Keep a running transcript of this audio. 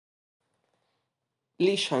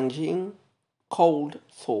Shangyin, cold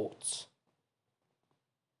thoughts.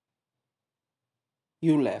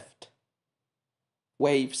 You left.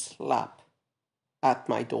 Waves lap at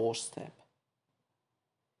my doorstep.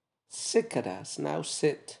 Cicadas now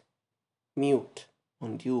sit, mute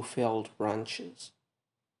on dew-filled branches.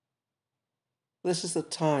 This is the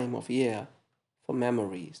time of year for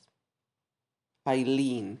memories. I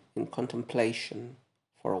lean in contemplation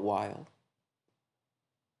for a while.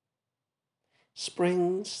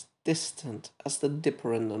 Spring's distant as the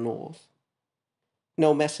dipper in the north.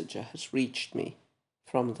 No messenger has reached me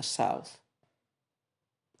from the south.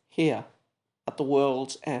 Here, at the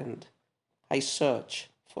world's end, I search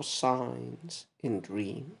for signs in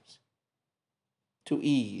dreams to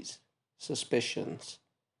ease suspicions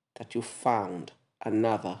that you found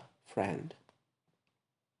another friend.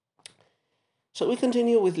 So we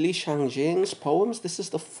continue with Li Shangjing's poems. This is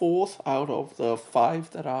the fourth out of the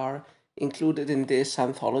 5 that are included in this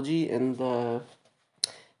anthology in the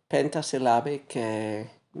pentasyllabic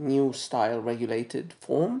new style regulated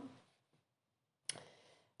form.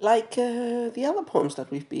 Like the other poems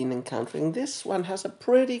that we've been encountering, this one has a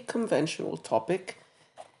pretty conventional topic,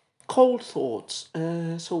 cold thoughts.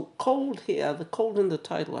 So cold here, the cold in the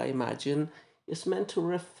title, I imagine, is meant to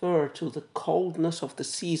refer to the coldness of the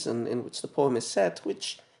season in which the poem is set,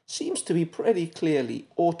 which seems to be pretty clearly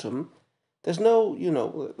autumn. There's no,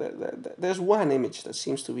 there's one image that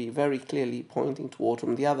seems to be very clearly pointing to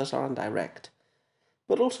autumn. The others are indirect.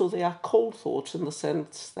 But also they are cold thoughts in the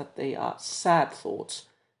sense that they are sad thoughts.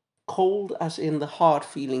 Cold as in the heart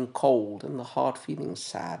feeling cold and the heart feeling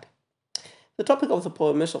sad. The topic of the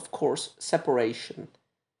poem is, of course, separation.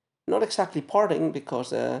 Not exactly parting,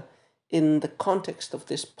 because in the context of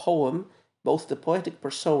this poem, both the poetic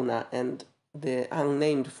persona and the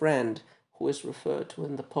unnamed friend who is referred to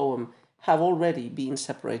in the poem have already been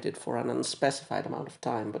separated for an unspecified amount of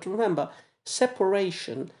time. But remember,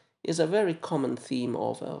 separation is a very common theme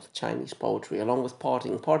of Chinese poetry, along with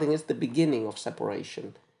parting. Parting is the beginning of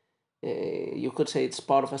separation. You could say it's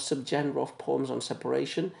part of a subgenre of poems on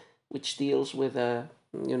separation, which deals with the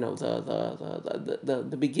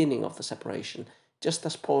beginning of the separation. Just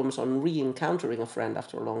as poems on re-encountering a friend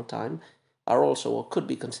after a long time are also or could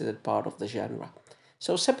be considered part of the genre.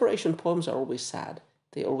 So separation poems are always sad.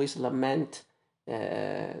 They always lament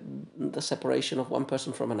the separation of one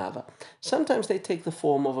person from another. Sometimes they take the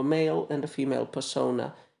form of a male and a female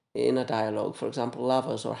persona in a dialogue, for example,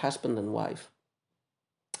 lovers or husband and wife.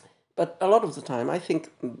 But a lot of the time, I think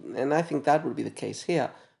that would be the case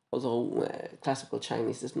here, although classical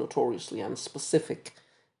Chinese is notoriously unspecific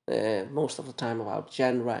most of the time about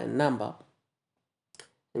genre and number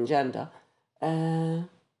and gender.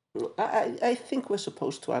 I think we're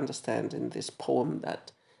supposed to understand in this poem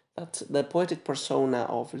that the poetic persona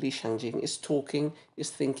of Li Shangjing is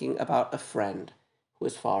thinking about a friend who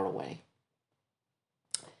is far away.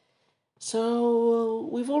 So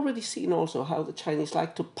we've already seen also how the Chinese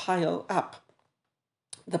like to pile up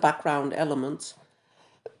the background elements,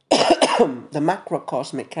 the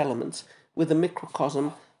macrocosmic elements, with the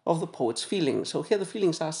microcosm of the poet's feelings. So here the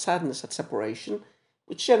feelings are sadness at separation,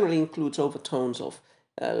 which generally includes overtones of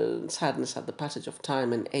sadness at the passage of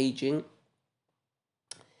time and aging.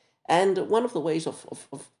 And one of the ways of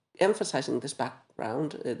emphasizing this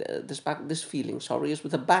background, this feeling, is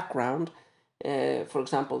with a background. For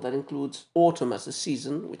example, that includes autumn as a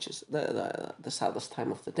season, which is the saddest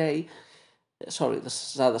time of the day. The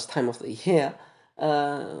saddest time of the year.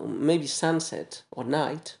 Maybe sunset or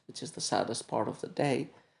night, which is the saddest part of the day.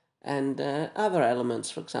 And other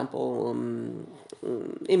elements, for example,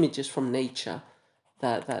 images from nature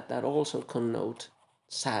that also connote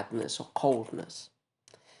sadness or coldness.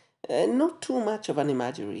 Not too much of an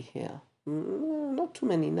imagery here. Not too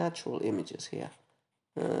many natural images here.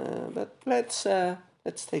 But let's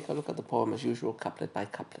take a look at the poem as usual, couplet by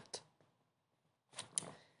couplet.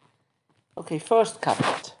 Okay, first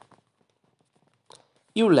couplet.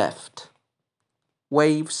 You left.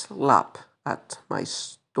 Waves lap at my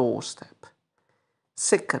doorstep.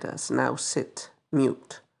 Cicadas now sit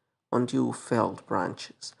mute on dew-filled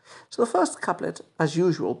branches. So the first couplet, as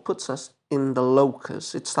usual, puts us in the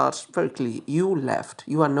locus. It starts very clearly. You left.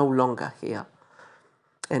 You are no longer here.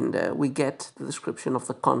 And we get the description of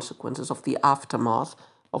the consequences of the aftermath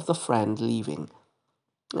of the friend leaving.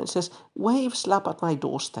 And it says, waves lap at my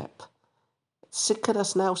doorstep.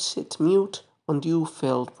 Cicadas now sit mute on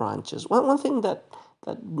dew-filled branches. One thing that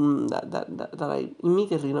I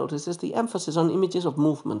immediately notice is the emphasis on images of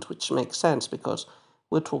movement, which makes sense because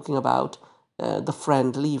we're talking about the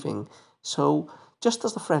friend leaving. So just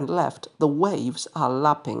as the friend left, the waves are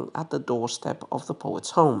lapping at the doorstep of the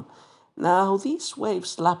poet's home. Now, these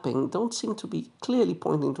waves lapping don't seem to be clearly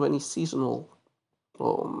pointing to any seasonal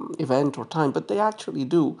event or time, but they actually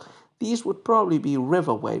do. These would probably be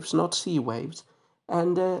river waves, not sea waves.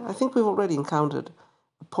 And I think we've already encountered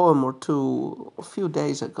a poem or two a few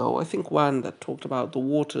days ago. I think one that talked about the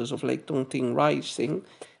waters of Lake Dongting rising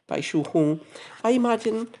by Shu Hong. I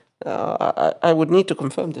imagine, I would need to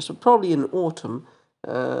confirm this, but probably in autumn,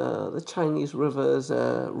 the Chinese rivers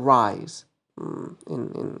rise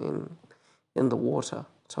in the water.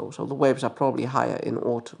 So the waves are probably higher in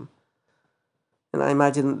autumn. And I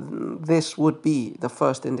imagine this would be the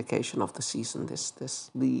first indication of the season,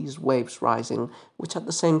 these waves rising, which at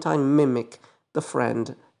the same time mimic the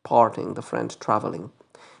friend parting, the friend traveling.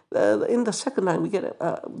 In the second line, we get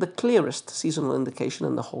the clearest seasonal indication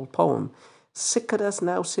in the whole poem. Cicadas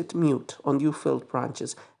now sit mute on dew-filled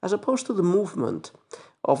branches. As opposed to the movement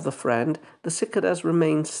of the friend, the cicadas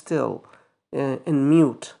remain still and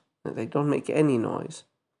mute. They don't make any noise.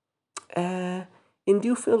 In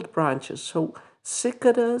dew-filled branches, so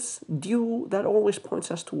cicadas, dew, that always points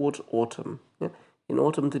us towards autumn. Yeah? In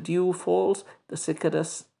autumn, the dew falls, the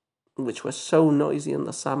cicadas, which were so noisy in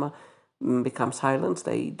the summer, become silent.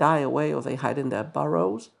 They die away or they hide in their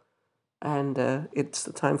burrows. And it's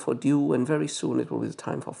the time for dew, and very soon it will be the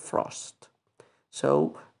time for frost.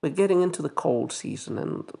 So we're getting into the cold season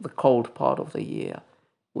and the cold part of the year,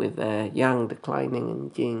 with yang declining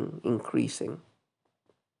and yin increasing.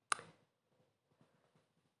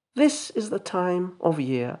 This is the time of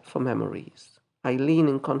year for memories. I lean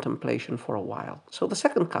in contemplation for a while. So the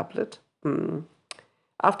second couplet,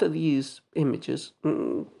 after these images,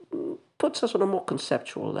 puts us on a more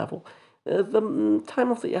conceptual level. The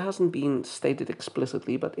time of the year hasn't been stated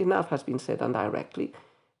explicitly, but enough has been said indirectly.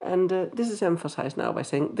 And this is emphasized now by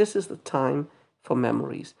saying this is the time for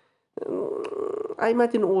memories. I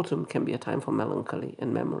imagine autumn can be a time for melancholy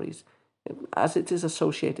and memories. As it is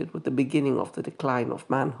associated with the beginning of the decline of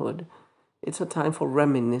manhood, it's a time for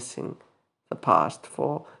reminiscing the past,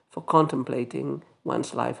 for contemplating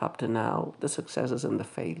one's life up to now, the successes and the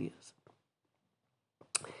failures.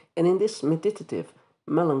 And in this meditative,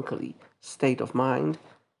 melancholy state of mind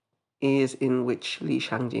is in which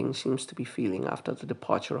Shangyin seems to be feeling after the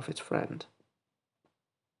departure of its friend.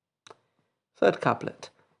 Third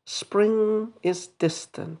couplet. Spring is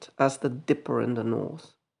distant as the dipper in the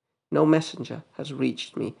north. No messenger has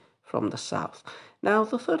reached me from the south. Now,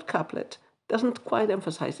 the third couplet doesn't quite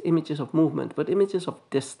emphasize images of movement, but images of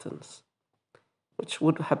distance, which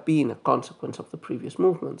would have been a consequence of the previous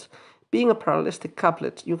movements. Being a parallelistic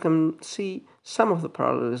couplet, you can see some of the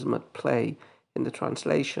parallelism at play in the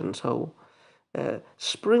translation. So,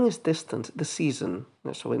 spring is distant, the season.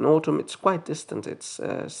 So in autumn, it's quite distant. It's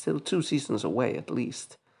still 2 seasons away at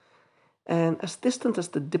least. And as distant as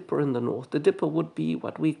the dipper in the north, the dipper would be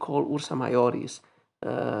what we call Ursa Majoris,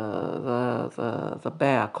 the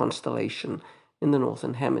bear constellation in the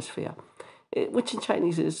northern hemisphere, which in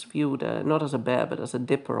Chinese is viewed not as a bear but as a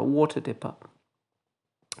dipper, a water dipper.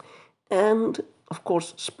 And of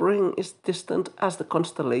course, spring is distant as the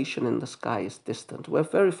constellation in the sky is distant. We're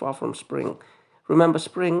very far from spring. Remember,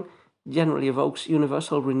 spring generally evokes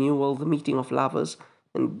universal renewal, the meeting of lovers,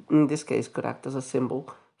 and in this case could act as a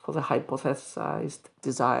symbol for the hypothesized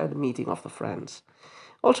desired meeting of the friends.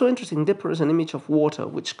 Also interesting, dipper is an image of water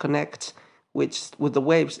which connects with the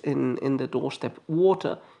waves in the doorstep.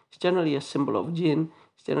 Water is generally a symbol of yin,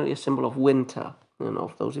 it's generally a symbol of winter,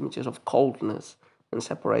 of those images of coldness and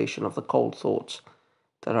separation, of the cold thoughts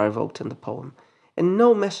that are evoked in the poem. And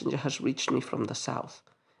no messenger has reached me from the south.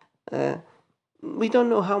 We don't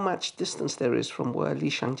know how much distance there is from where Li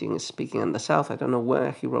Shangyin is speaking in the south. I don't know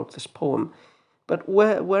where he wrote this poem. But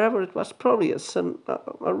wherever it was, probably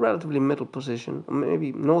a relatively middle position, or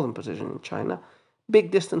maybe northern position in China,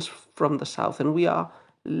 big distance from the south. And we are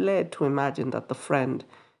led to imagine that the friend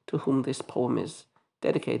to whom this poem is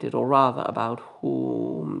dedicated, or rather about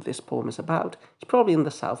whom this poem is about, is probably in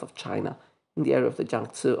the south of China, in the area of the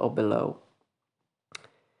Jiangzi or below.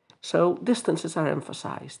 So distances are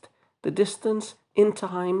emphasized. The distance in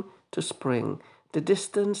time to spring, the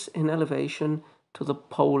distance in elevation to the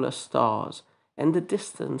polar stars, and the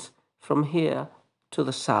distance from here to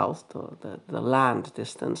the south, the land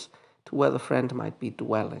distance, to where the friend might be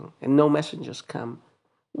dwelling. And no messengers come.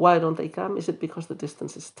 Why don't they come? Is it because the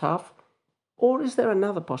distance is tough? Or is there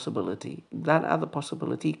another possibility? That other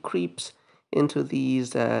possibility creeps into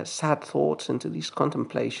these sad thoughts, into these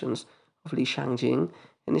contemplations of Li Shangyin,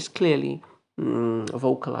 and is clearly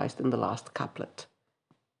vocalized in the last couplet.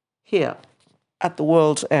 Here, at the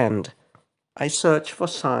world's end, I search for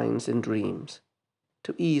signs in dreams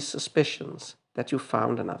to ease suspicions that you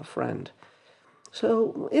found another friend.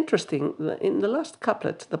 So interesting, in the last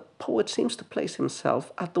couplet, the poet seems to place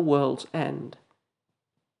himself at the world's end,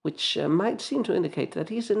 which might seem to indicate that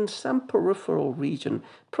he's in some peripheral region,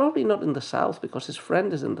 probably not in the south because his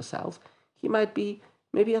friend is in the south. He might be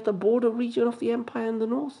maybe at the border region of the empire in the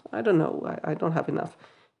north. I don't know. I don't have enough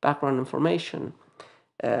background information.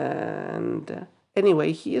 And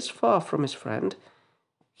anyway, he is far from his friend.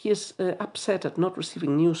 He is upset at not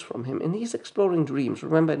receiving news from him, and he's exploring dreams.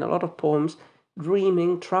 Remember, in a lot of poems,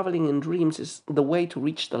 dreaming, traveling in dreams is the way to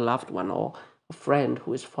reach the loved one or a friend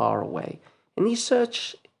who is far away. And he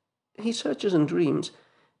searches in dreams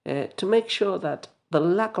to make sure that the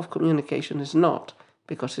lack of communication is not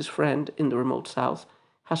because his friend in the remote south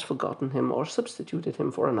has forgotten him or substituted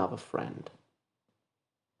him for another friend.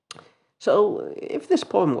 So, if this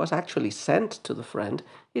poem was actually sent to the friend,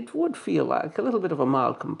 it would feel like a little bit of a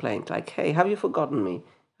mild complaint, like, hey, have you forgotten me?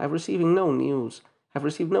 I'm receiving no news. I've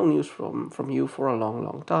received no news from you for a long,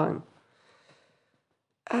 long time.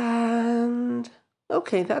 And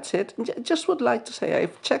okay, that's it. Just would like to say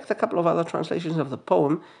I've checked a couple of other translations of the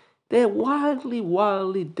poem. They're wildly,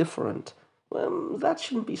 wildly different. That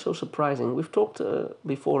shouldn't be so surprising. We've talked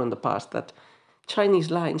before in the past that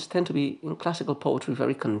Chinese lines tend to be, in classical poetry,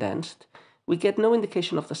 very condensed. We get no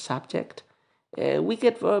indication of the subject. We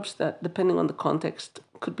get verbs that, depending on the context,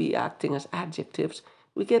 could be acting as adjectives.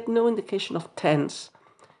 We get no indication of tense.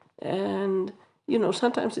 And,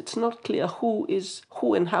 sometimes it's not clear who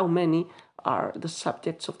and how many are the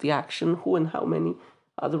subjects of the action, who and how many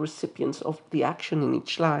are the recipients of the action in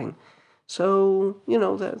each line. So,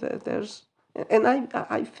 there's... And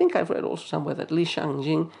I think I've read also somewhere that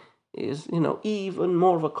Shangyin is, even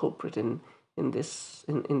more of a culprit in this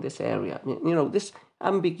area. This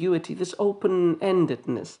ambiguity, this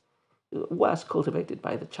open-endedness was cultivated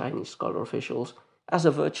by the Chinese scholar officials as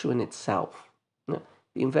a virtue in itself,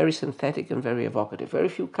 being very synthetic and very evocative. Very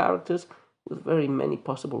few characters with very many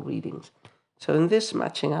possible readings. So in this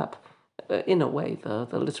matching up, in a way, the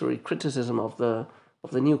literary criticism of the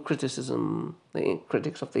new criticism, the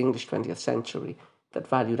critics of the English 20th century that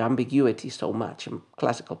valued ambiguity so much in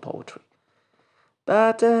classical poetry.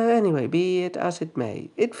 But anyway, be it as it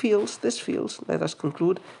may, this feels, let us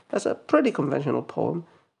conclude, as a pretty conventional poem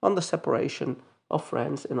on the separation of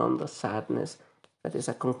friends and on the sadness that is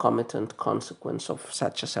a concomitant consequence of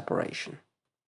such a separation.